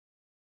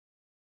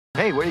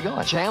Hey, where you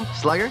going? Champ?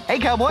 Slugger? Hey,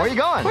 cowboy. Where you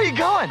going? Where you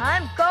going?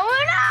 I'm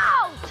going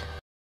out!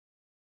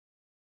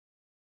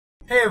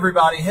 Hey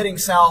everybody, heading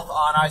south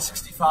on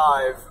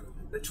I-65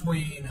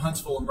 between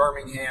Huntsville and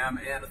Birmingham,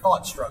 and a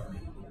thought struck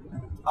me.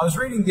 I was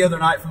reading the other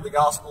night from the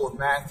Gospel of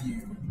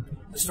Matthew,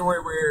 the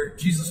story where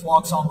Jesus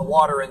walks on the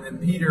water and then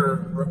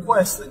Peter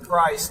requests that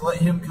Christ let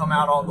him come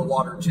out on the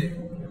water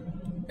too,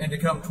 and to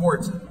come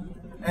towards him.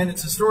 And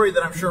it's a story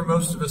that I'm sure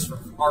most of us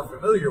are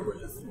familiar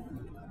with.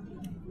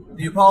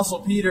 The Apostle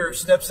Peter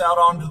steps out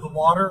onto the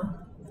water,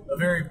 a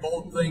very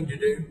bold thing to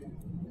do,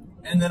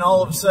 and then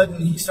all of a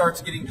sudden he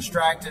starts getting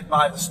distracted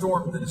by the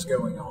storm that is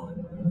going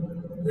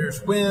on.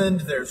 There's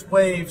wind, there's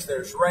waves,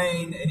 there's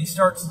rain, and he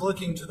starts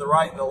looking to the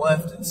right and the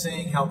left and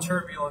seeing how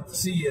turbulent the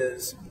sea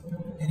is,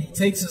 and he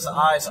takes his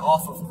eyes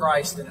off of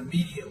Christ, and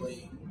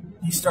immediately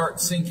he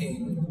starts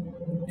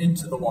sinking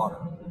into the water.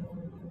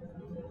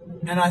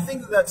 And I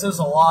think that says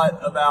a lot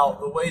about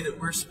the way that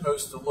we're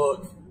supposed to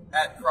look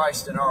at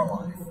Christ in our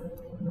life.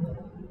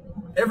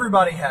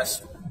 Everybody has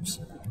storms.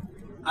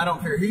 I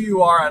don't care who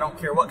you are. I don't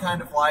care what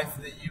kind of life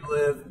that you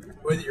live,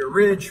 whether you're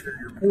rich or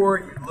you're poor,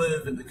 you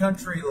live in the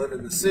country, you live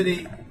in the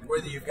city,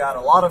 whether you've got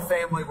a lot of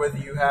family, whether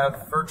you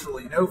have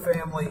virtually no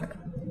family.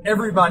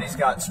 Everybody's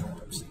got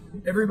storms.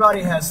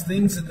 Everybody has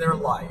things in their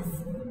life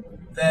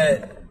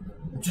that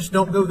just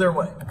don't go their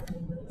way.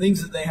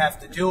 Things that they have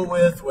to deal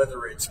with,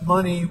 whether it's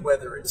money,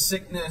 whether it's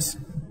sickness.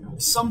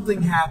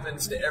 Something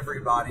happens to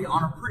everybody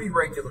on a pretty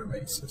regular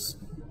basis.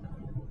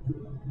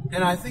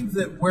 And I think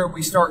that where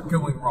we start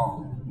going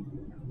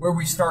wrong, where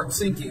we start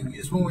sinking,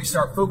 is when we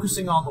start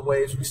focusing on the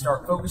waves, we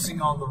start focusing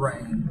on the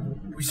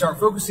rain, we start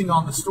focusing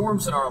on the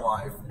storms in our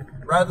life,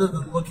 rather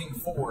than looking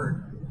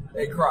forward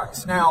at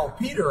Christ. Now,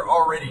 Peter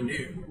already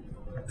knew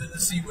that the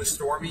sea was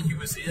stormy. He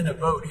was in a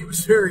boat. He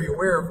was very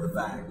aware of the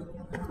fact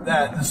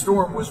that the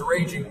storm was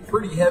raging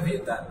pretty heavy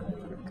at that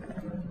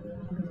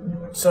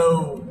point.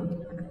 So,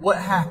 what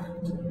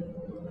happened?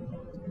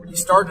 He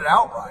started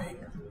out right.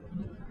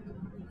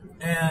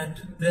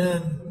 And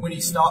then when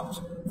he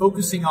stopped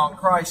focusing on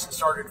Christ and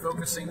started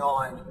focusing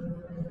on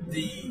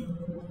the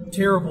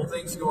terrible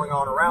things going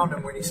on around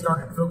him, when he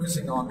started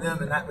focusing on them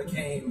and that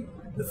became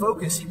the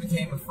focus, he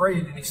became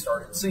afraid and he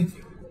started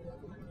sinking.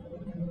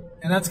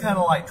 And that's kind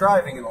of like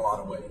driving in a lot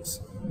of ways.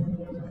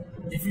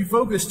 If you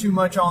focus too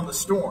much on the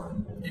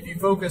storm, if you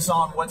focus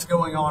on what's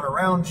going on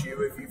around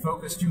you, if you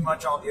focus too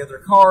much on the other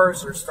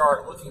cars or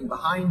start looking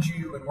behind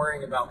you and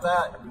worrying about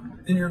that,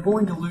 then you're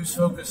going to lose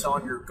focus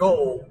on your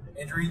goal,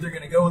 and you're either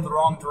going to go in the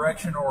wrong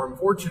direction or,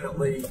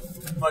 unfortunately,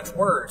 much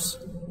worse,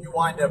 you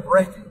wind up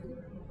wrecking.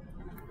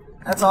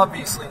 That's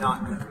obviously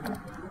not good.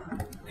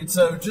 And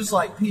so, just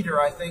like Peter,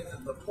 I think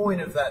that the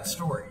point of that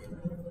story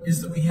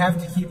is that we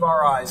have to keep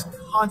our eyes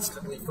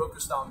constantly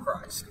focused on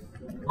Christ.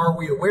 Are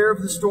we aware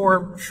of the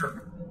storm?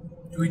 Sure.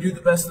 Do we do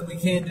the best that we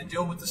can to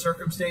deal with the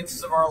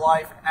circumstances of our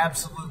life?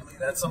 Absolutely.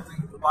 That's something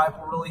that the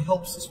Bible really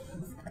helps us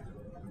with.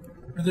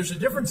 But there's a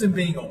difference in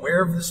being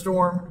aware of the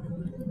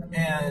storm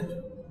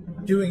and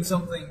doing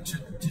something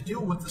to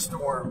deal with the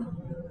storm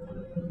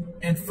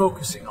and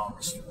focusing on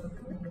the storm.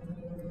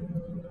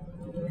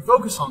 We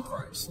focus on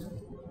Christ.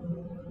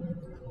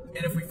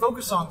 And if we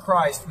focus on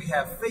Christ, we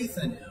have faith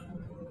in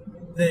Him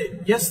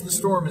that, yes, the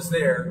storm is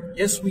there.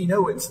 Yes, we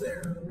know it's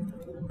there.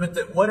 But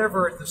that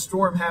whatever the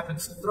storm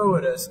happens to throw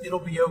at us, it'll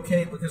be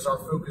okay because our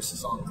focus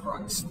is on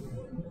Christ.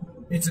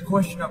 It's a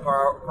question of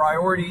our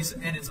priorities,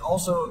 and it's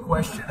also a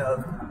question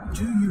of,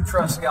 do you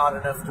trust God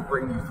enough to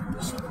bring you through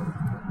the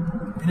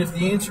storm? And if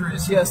the answer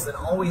is yes, then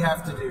all we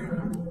have to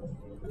do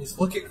is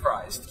look at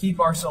Christ, keep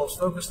ourselves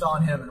focused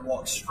on Him, and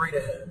walk straight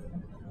ahead.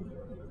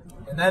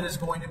 And that is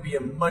going to be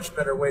a much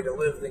better way to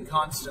live than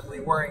constantly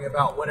worrying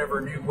about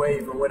whatever new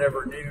wave or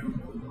whatever new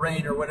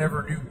rain or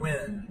whatever new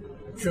wind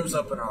shows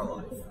up in our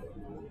life.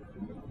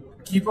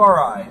 Keep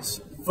our eyes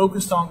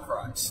focused on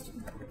Christ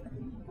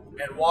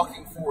and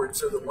walking forward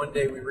so that one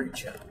day we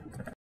reach Him.